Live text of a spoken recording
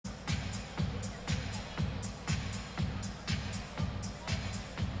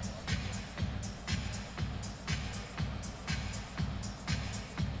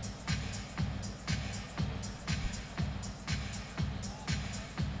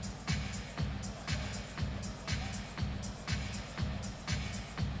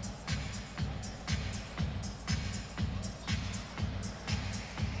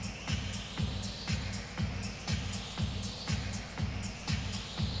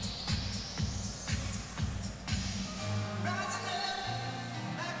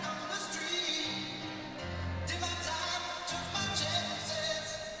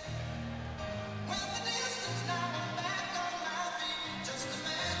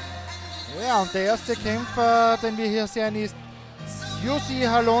Ja, und der erste Kämpfer, den wir hier sehen, ist Jussi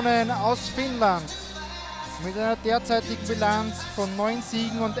Halonen aus Finnland. Mit einer derzeitigen Bilanz von 9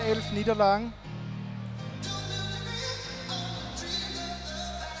 Siegen und 11 Niederlagen.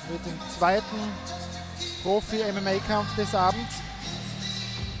 Mit dem zweiten Profi-MMA-Kampf des Abends.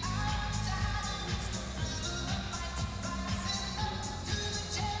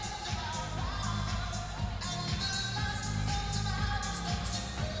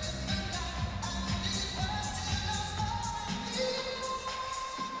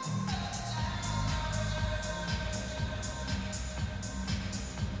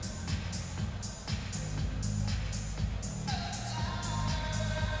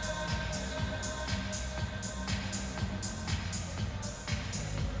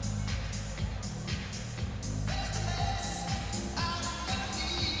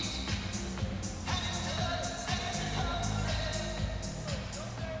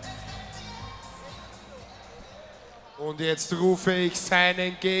 Und jetzt rufe ich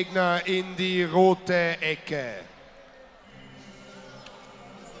seinen Gegner in die rote Ecke.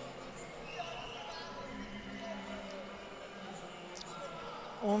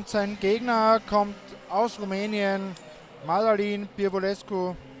 Und sein Gegner kommt aus Rumänien, Madalin,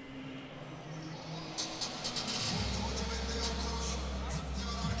 Pirvulescu.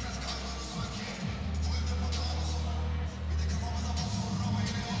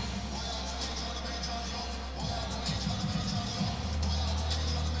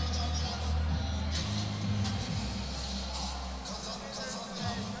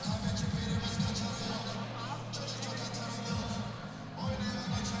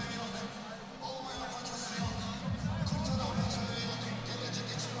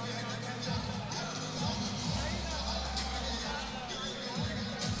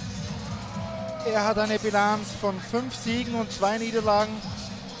 Er hat eine Bilanz von 5 Siegen und 2 Niederlagen.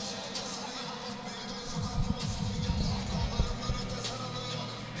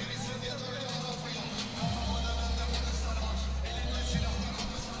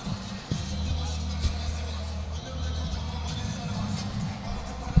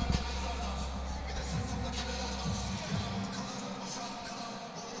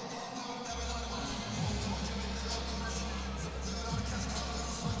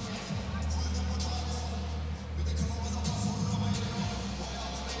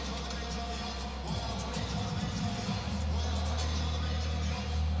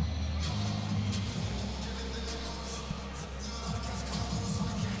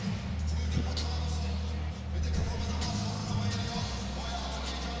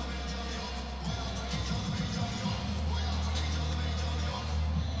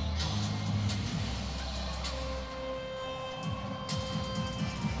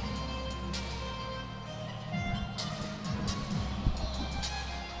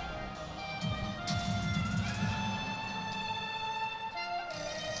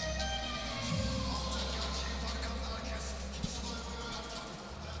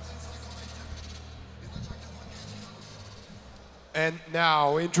 And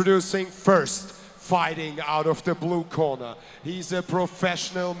now introducing first, fighting out of the blue corner. He's a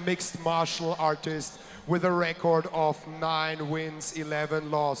professional mixed martial artist with a record of 9 wins,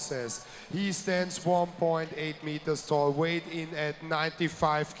 11 losses. He stands 1.8 meters tall, weighed in at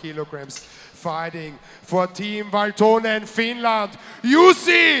 95 kilograms, fighting for Team Valtonen, Finland,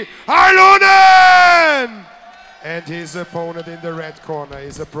 Jussi Halonen! And his opponent in the red corner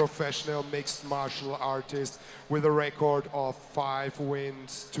is a professional mixed martial artist with a record of 5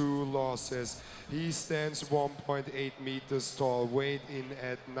 wins, 2 losses. He stands 1.8 meters tall, weighed in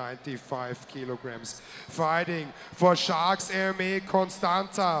at 95 kilograms. Fighting for Sharks Armee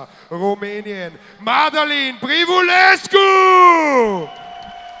Constanta, Rumänien, Madalin Pirvulescu!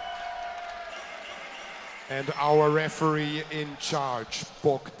 And our referee in charge,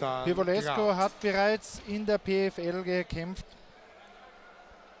 Bogdan. Pirvulescu hat bereits in der PFL gekämpft,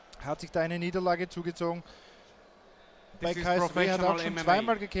 hat sich da eine Niederlage zugezogen. Bei KSW hat er auch schon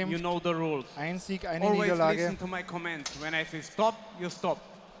zweimal gekämpft. You know the rules. Ein Sieg, eine Always Niederlage. listen to my comments. When I say stop, you stop.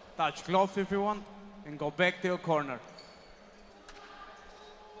 Touch gloves if you want and go back to your corner.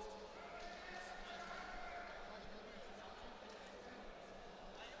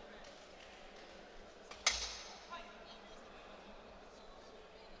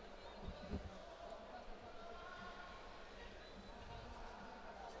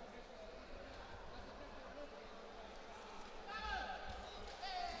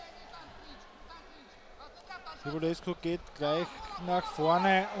 Pirvulescu geht gleich nach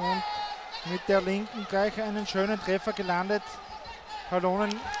vorne und mit der linken gleich einen schönen Treffer gelandet.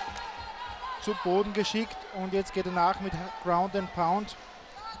 Halonen zu Boden geschickt und jetzt geht er nach mit Ground and Pound.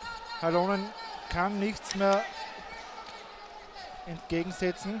 Halonen kann nichts mehr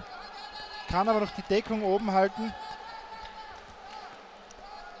entgegensetzen, kann aber noch die Deckung oben halten.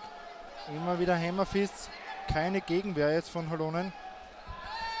 Immer wieder Hammerfists, keine Gegenwehr jetzt von Halonen.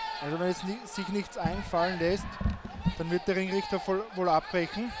 Also wenn jetzt sich nichts einfallen lässt, dann wird der Ringrichter wohl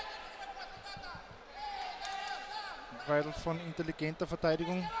abbrechen. Weil von intelligenter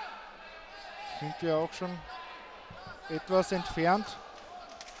Verteidigung sind wir auch schon etwas entfernt.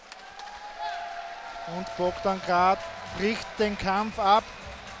 Und Bogdan Grad bricht den Kampf ab.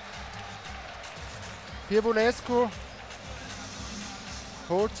 Pirvulescu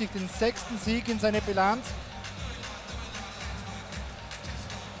holt sich den 6. Sieg in seine Bilanz.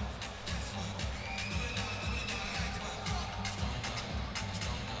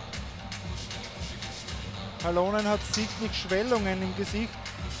 Halonen hat sichtlich Schwellungen im Gesicht.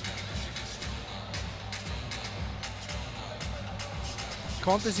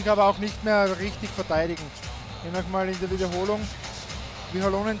 Konnte sich aber auch nicht mehr richtig verteidigen. Hier nochmal in der Wiederholung, wie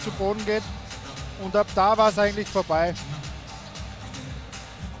Halonen zu Boden geht. Und ab da war es eigentlich vorbei.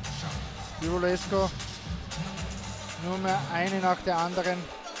 Pirvulescu nur mehr eine nach der anderen.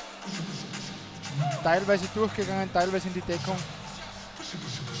 Teilweise durchgegangen, teilweise in die Deckung.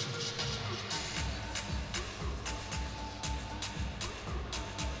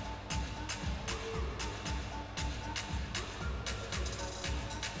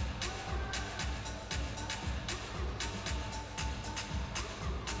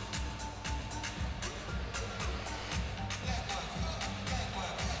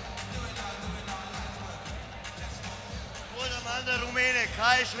 Der Rumäne,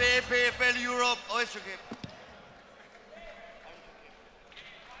 KSW, PFL Europe, alles okay.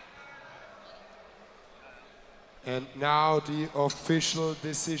 And now the official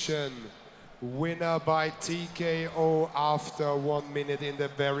decision. Winner by TKO after 1 minute in the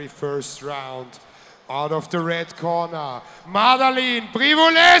very first round. Out of the red corner, Madalin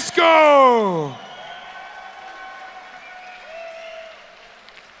Pirvulescu!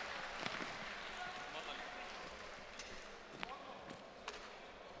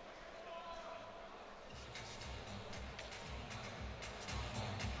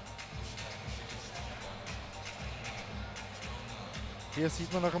 Hier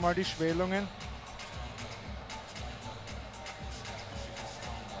sieht man noch einmal die Schwellungen.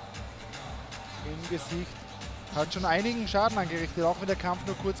 Im Gesicht. Hat schon einigen Schaden angerichtet, auch wenn der Kampf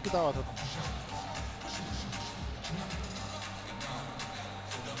nur kurz gedauert hat.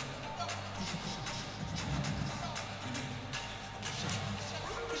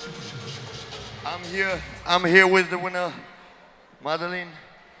 I'm here with the winner, Madalin,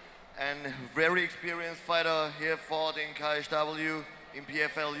 and very experienced fighter here, fought in KSW, in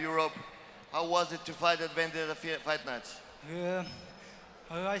PFL Europe. How was it to fight at Vendetta Fight Nights?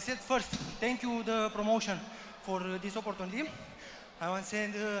 I said first, thank you the promotion for this opportunity. I want to say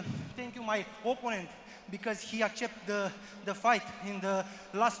thank you my opponent because he accepted the fight in the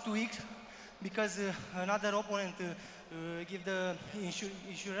last 2 weeks because another opponent give the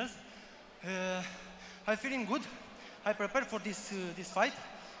insurance. I'm feeling good. I prepared for this fight,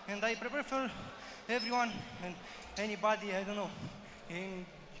 and I prepare for everyone and anybody, I don't know,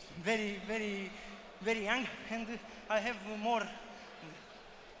 very young, and I have more.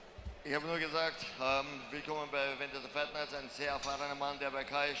 Ich habe nur gesagt, willkommen bei Vendetta Fight Nights, ein sehr erfahrener Mann, der bei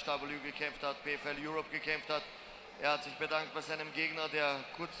KSW gekämpft hat, PFL Europe gekämpft hat. Er hat sich bedankt bei seinem Gegner, der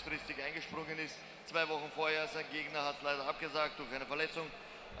kurzfristig eingesprungen ist. 2 Wochen vorher, sein Gegner hat leider abgesagt durch eine Verletzung.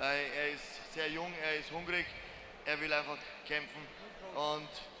 Er ist sehr jung, er ist hungrig, er will einfach kämpfen und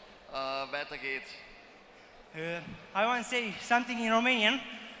weiter geht's. I want to say something in Romanian.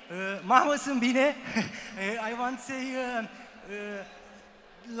 Mamă sunt bine. I want to say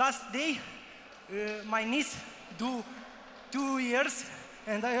last day my niece do 2 years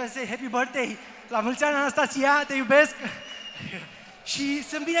and I want to say happy birthday. La mulți ani, Anastasia, te iubesc. Și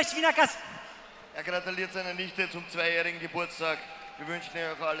sunt bine și vin acasă. Er gratuliert seiner Nichte zum 2-jährigen Geburtstag. Wir wünschen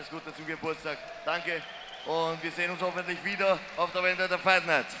ihr auch alles Gute zum Geburtstag. Danke und wir sehen uns hoffentlich wieder auf der Vendetta Fight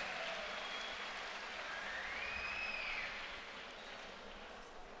Night.